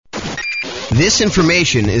This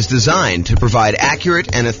information is designed to provide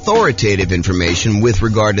accurate and authoritative information with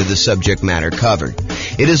regard to the subject matter covered.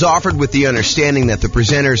 It is offered with the understanding that the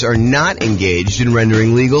presenters are not engaged in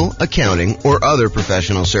rendering legal, accounting, or other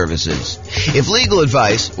professional services. If legal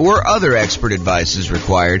advice or other expert advice is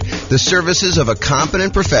required, the services of a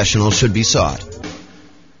competent professional should be sought.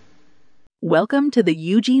 Welcome to the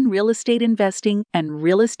Eugene Real Estate Investing and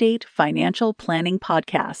Real Estate Financial Planning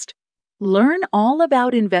Podcast. Learn all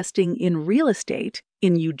about investing in real estate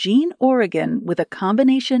in Eugene, Oregon, with a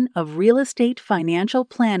combination of real estate financial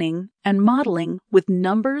planning and modeling with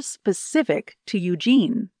numbers specific to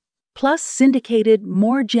Eugene, plus syndicated,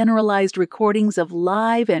 more generalized recordings of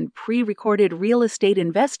live and pre-recorded real estate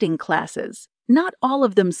investing classes, not all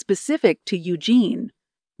of them specific to Eugene.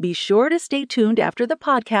 Be sure to stay tuned after the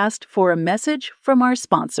podcast for a message from our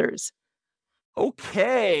sponsors.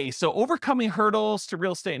 Okay, so overcoming hurdles to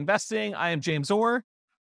real estate investing. I am James Orr.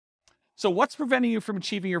 So what's preventing you from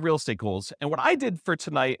achieving your real estate goals? And what I did for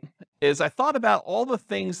tonight is I thought about all the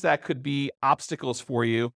things that could be obstacles for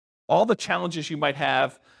you, all the challenges you might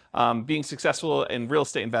have being successful in real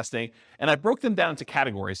estate investing, and I broke them down into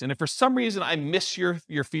categories. And if for some reason I missed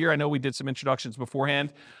your fear, I know we did some introductions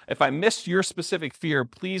beforehand. If I missed your specific fear,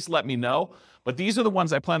 please let me know. But these are the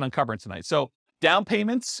ones I plan on covering tonight. So down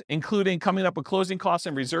payments, including coming up with closing costs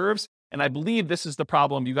and reserves. And I believe this is the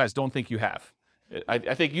problem you guys don't think you have.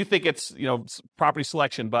 I think you think it's, property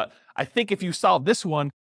selection, but I think if you solve this one,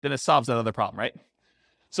 then it solves that other problem, right?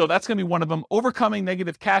 So that's going to be one of them. Overcoming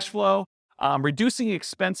negative cash flow, reducing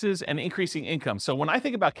expenses, and increasing income. So when I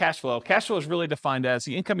think about cash flow is really defined as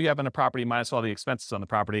the income you have on a property minus all the expenses on the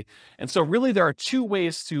property. And so really there are two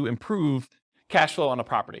ways to improve cash flow on a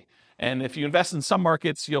property. And if you invest in some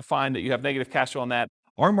markets, you'll find that you have negative cash flow on that.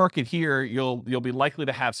 Our market here, you'll be likely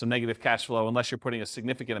to have some negative cash flow unless you're putting a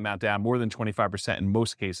significant amount down, more than 25% in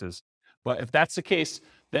most cases. But if that's the case,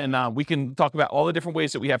 then we can talk about all the different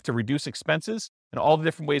ways that we have to reduce expenses and all the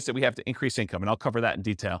different ways that we have to increase income. And I'll cover that in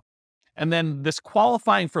detail. And then this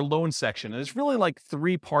qualifying for loan section, and there's really like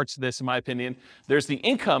three parts to this, in my opinion. There's the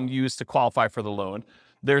income used to qualify for the loan.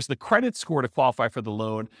 There's the credit score to qualify for the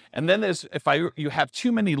loan. And then there's, you have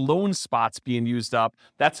too many loan spots being used up,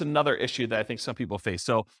 that's another issue that I think some people face.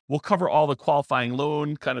 So we'll cover all the qualifying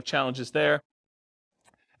loan kind of challenges there.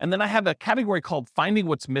 And then I have a category called finding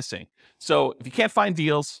what's missing. So if you can't find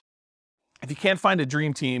deals, if you can't find a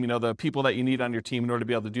dream team, the people that you need on your team in order to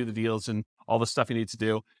be able to do the deals and all the stuff you need to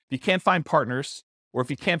do, if you can't find partners, or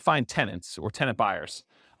if you can't find tenants or tenant buyers.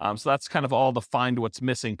 So that's kind of all the find what's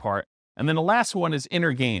missing part. And then the last one is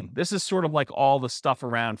inner game. This is sort of like all the stuff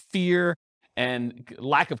around fear and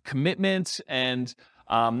lack of commitment and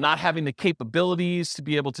not having the capabilities to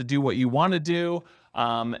be able to do what you want to do,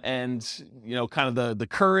 and kind of the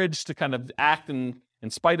courage to kind of act in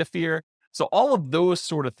spite of fear. So all of those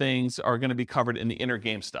sort of things are going to be covered in the inner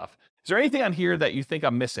game stuff. Is there anything on here that you think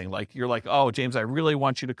I'm missing? Like you're like, oh, James, I really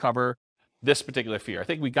want you to cover this particular fear. I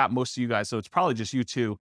think we got most of you guys, so it's probably just you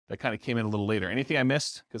two that kind of came in a little later. Anything I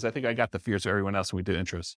missed? Because I think I got the fears of everyone else when we did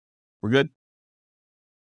intros. We're good?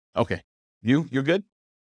 Okay. You're good?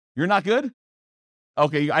 You're not good?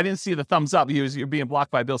 Okay, I didn't see the thumbs up. You're being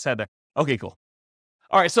blocked by Bill's head there. Okay, cool.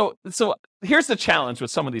 All right, so here's the challenge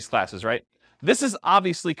with some of these classes, right? This is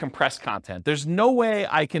obviously compressed content. There's no way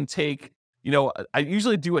I can take, I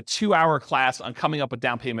usually do a 2-hour class on coming up with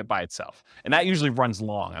down payment by itself. And that usually runs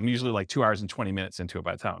long. I'm usually like 2 hours and 20 minutes into it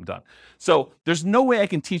by the time I'm done. So there's no way I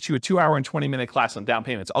can teach you a 2-hour and 20-minute class on down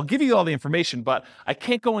payments. I'll give you all the information, but I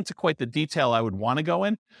can't go into quite the detail I would want to go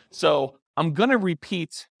in. So I'm going to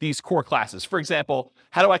repeat these core classes. For example,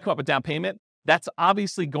 how do I come up with down payment? That's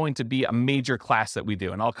obviously going to be a major class that we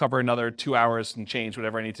do. And I'll cover another 2 hours and change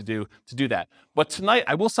whatever I need to do that. But tonight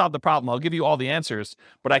I will solve the problem. I'll give you all the answers,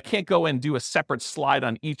 but I can't go and do a separate slide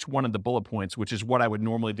on each one of the bullet points, which is what I would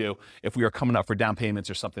normally do if we were coming up for down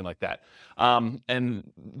payments or something like that. And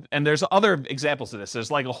there's other examples of this.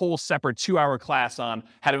 There's like a whole separate 2-hour class on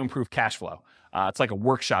how to improve cash flow. It's like a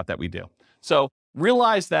workshop that we do. So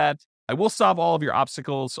realize that I will solve all of your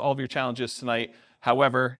obstacles, all of your challenges tonight.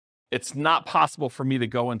 However, it's not possible for me to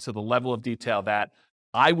go into the level of detail that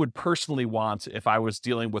I would personally want if I was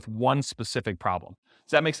dealing with one specific problem.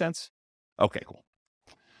 Does that make sense? Okay, cool.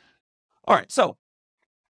 All right, so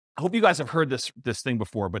I hope you guys have heard this thing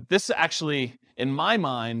before, but this actually, in my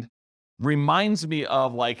mind, reminds me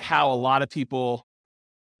of like how a lot of people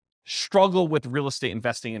struggle with real estate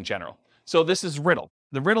investing in general. So this is riddle.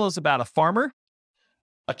 The riddle is about a farmer,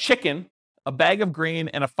 a chicken, a bag of grain,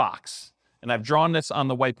 and a fox. And I've drawn this on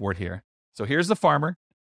the whiteboard here. So here's the farmer,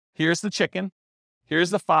 here's the chicken, here's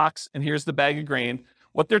the fox, and here's the bag of grain.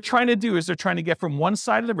 What they're trying to do is they're trying to get from one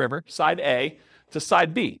side of the river, side A, to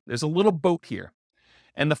side B. There's a little boat here.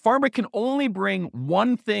 And the farmer can only bring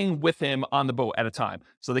one thing with him on the boat at a time.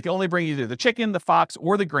 So they can only bring either the chicken, the fox,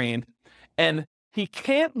 or the grain. And he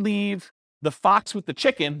can't leave the fox with the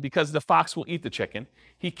chicken because the fox will eat the chicken.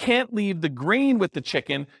 He can't leave the grain with the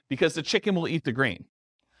chicken because the chicken will eat the grain.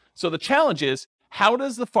 So the challenge is, how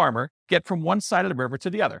does the farmer get from one side of the river to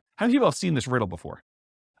the other? How many people have seen this riddle before?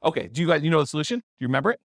 Okay, do you guys, know the solution? Do you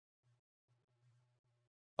remember it?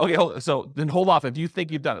 Okay, hold off if you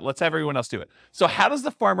think you've done it. Let's have everyone else do it. So how does the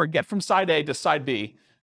farmer get from side A to side B,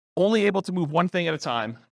 only able to move one thing at a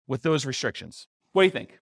time with those restrictions? What do you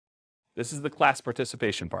think? This is the class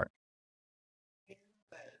participation part.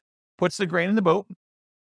 Puts the grain in the boat.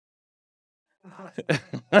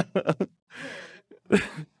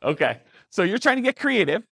 Okay, so you're trying to get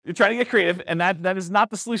creative. And that is not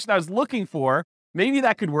the solution I was looking for. Maybe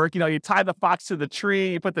that could work. You tie the fox to the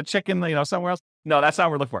tree, you put the chicken, somewhere else. No, that's not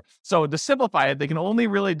what we're looking for. So to simplify it, they can only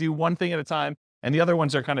really do one thing at a time, and the other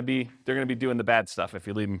ones are going to be doing the bad stuff if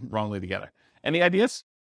you leave them wrongly together. Any ideas?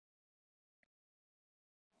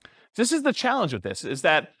 This is the challenge with this, is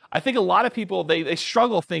that I think a lot of people, they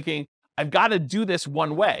struggle thinking, I've got to do this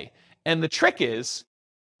one way. And the trick is,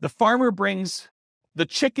 the farmer brings the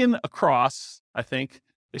chicken across, I think.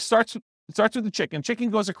 It starts with the chicken. Chicken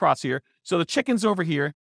goes across here. So the chicken's over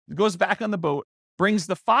here, goes back on the boat, brings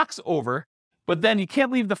the fox over, but then you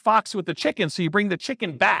can't leave the fox with the chicken, so you bring the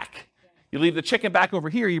chicken back. You leave the chicken back over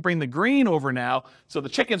here, you bring the grain over now, so the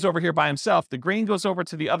chicken's over here by himself. The grain goes over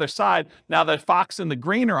to the other side. Now the fox and the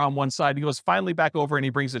grain are on one side. He goes finally back over and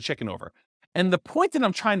he brings the chicken over. And the point that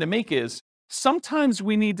I'm trying to make is, sometimes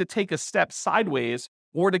we need to take a step sideways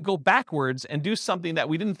or to go backwards and do something that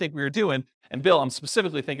we didn't think we were doing. And Bill, I'm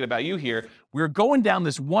specifically thinking about you here. We're going down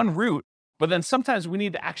this one route, but then sometimes we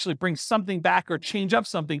need to actually bring something back or change up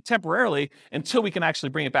something temporarily until we can actually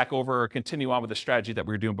bring it back over or continue on with the strategy that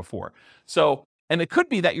we were doing before. So, and it could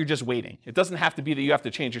be that you're just waiting. It doesn't have to be that you have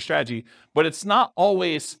to change your strategy, but it's not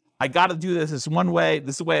always, I got to do this one way.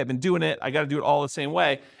 This is the way I've been doing it. I got to do it all the same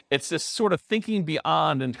way. It's this sort of thinking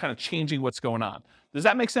beyond and kind of changing what's going on. Does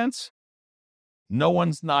that make sense? No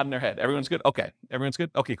one's nodding their head. Everyone's good? Okay. Everyone's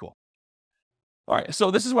good? Okay, cool. All right.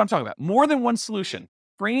 So this is what I'm talking about. More than one solution.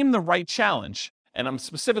 Frame the right challenge. And I'm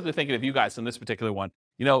specifically thinking of you guys in this particular one.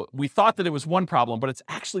 We thought that it was one problem, but it's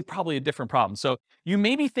actually probably a different problem. So you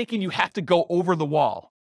may be thinking you have to go over the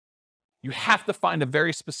wall. You have to find a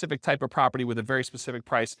very specific type of property with a very specific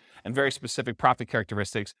price and very specific profit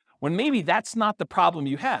characteristics, when maybe that's not the problem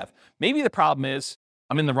you have. Maybe the problem is,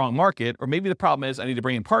 I'm in the wrong market, or maybe the problem is I need to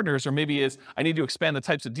bring in partners, or maybe is I need to expand the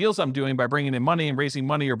types of deals I'm doing by bringing in money and raising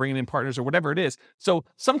money or bringing in partners or whatever it is. So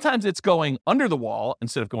sometimes it's going under the wall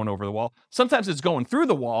instead of going over the wall. Sometimes it's going through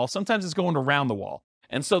the wall. Sometimes it's going around the wall.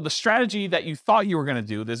 And so the strategy that you thought you were going to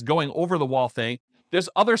do, this going over the wall thing, there's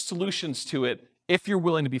other solutions to it if you're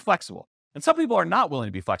willing to be flexible. And some people are not willing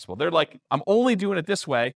to be flexible. They're like, I'm only doing it this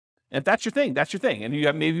way. And if that's your thing, that's your thing. And you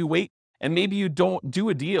have maybe wait, and maybe you don't do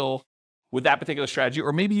a deal with that particular strategy,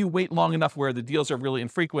 or maybe you wait long enough where the deals are really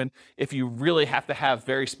infrequent if you really have to have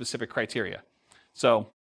very specific criteria.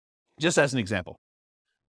 So just as an example.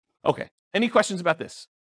 Okay, any questions about this?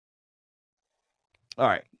 All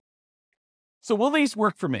right. So will these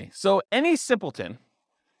work for me? So any simpleton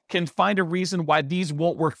can find a reason why these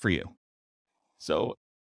won't work for you. So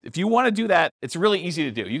if you want to do that, it's really easy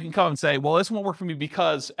to do. You can come and say, well, this won't work for me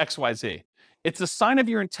because X, Y, Z. It's a sign of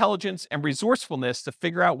your intelligence and resourcefulness to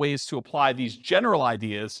figure out ways to apply these general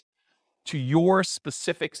ideas to your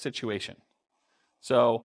specific situation.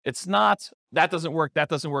 So it's not, that doesn't work, that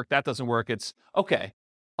doesn't work, that doesn't work. It's, okay,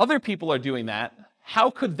 other people are doing that.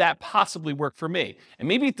 How could that possibly work for me? And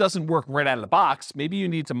maybe it doesn't work right out of the box. Maybe you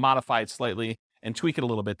need to modify it slightly and tweak it a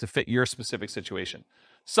little bit to fit your specific situation.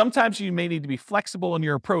 Sometimes you may need to be flexible in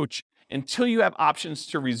your approach until you have options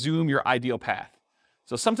to resume your ideal path.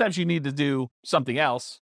 So sometimes you need to do something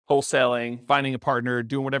else, wholesaling, finding a partner,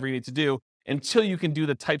 doing whatever you need to do until you can do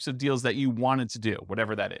the types of deals that you wanted to do,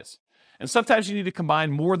 whatever that is. And sometimes you need to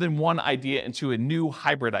combine more than one idea into a new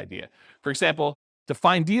hybrid idea. For example, to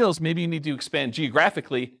find deals, maybe you need to expand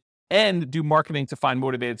geographically and do marketing to find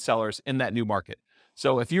motivated sellers in that new market.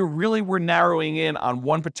 So if you really were narrowing in on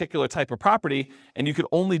one particular type of property and you could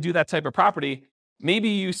only do that type of property, maybe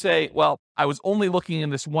you say, well, I was only looking in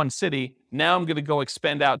this one city. Now I'm going to go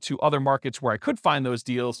expand out to other markets where I could find those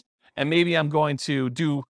deals. And maybe I'm going to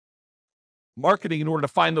do marketing in order to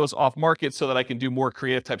find those off market so that I can do more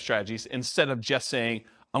creative type strategies instead of just saying,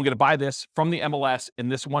 I'm going to buy this from the MLS in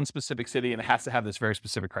this one specific city and it has to have this very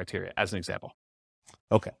specific criteria, as an example.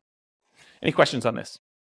 Okay. Any questions on this?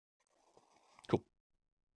 Cool.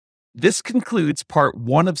 This concludes part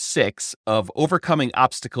 1 of 6 of Overcoming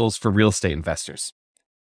Obstacles for Real Estate Investors.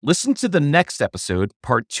 Listen to the next episode,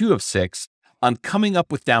 part 2 of 6, on coming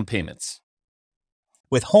up with down payments.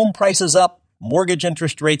 With home prices up, mortgage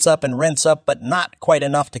interest rates up, and rents up, but not quite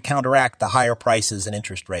enough to counteract the higher prices and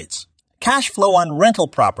interest rates. Cash flow on rental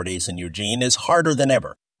properties in Eugene is harder than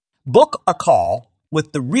ever. Book a call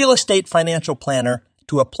with the Real Estate Financial Planner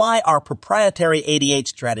to apply our proprietary 88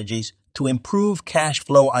 strategies to improve cash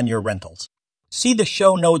flow on your rentals. See the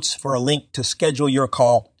show notes for a link to schedule your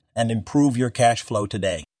call and improve your cash flow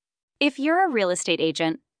today. If you're a real estate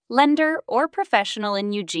agent, lender, or professional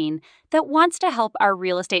in Eugene that wants to help our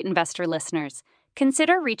real estate investor listeners,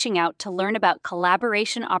 consider reaching out to learn about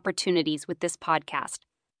collaboration opportunities with this podcast.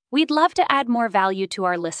 We'd love to add more value to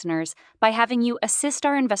our listeners by having you assist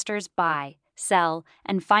our investors buy, sell,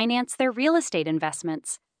 and finance their real estate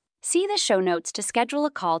investments. See the show notes to schedule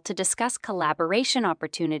a call to discuss collaboration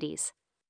opportunities.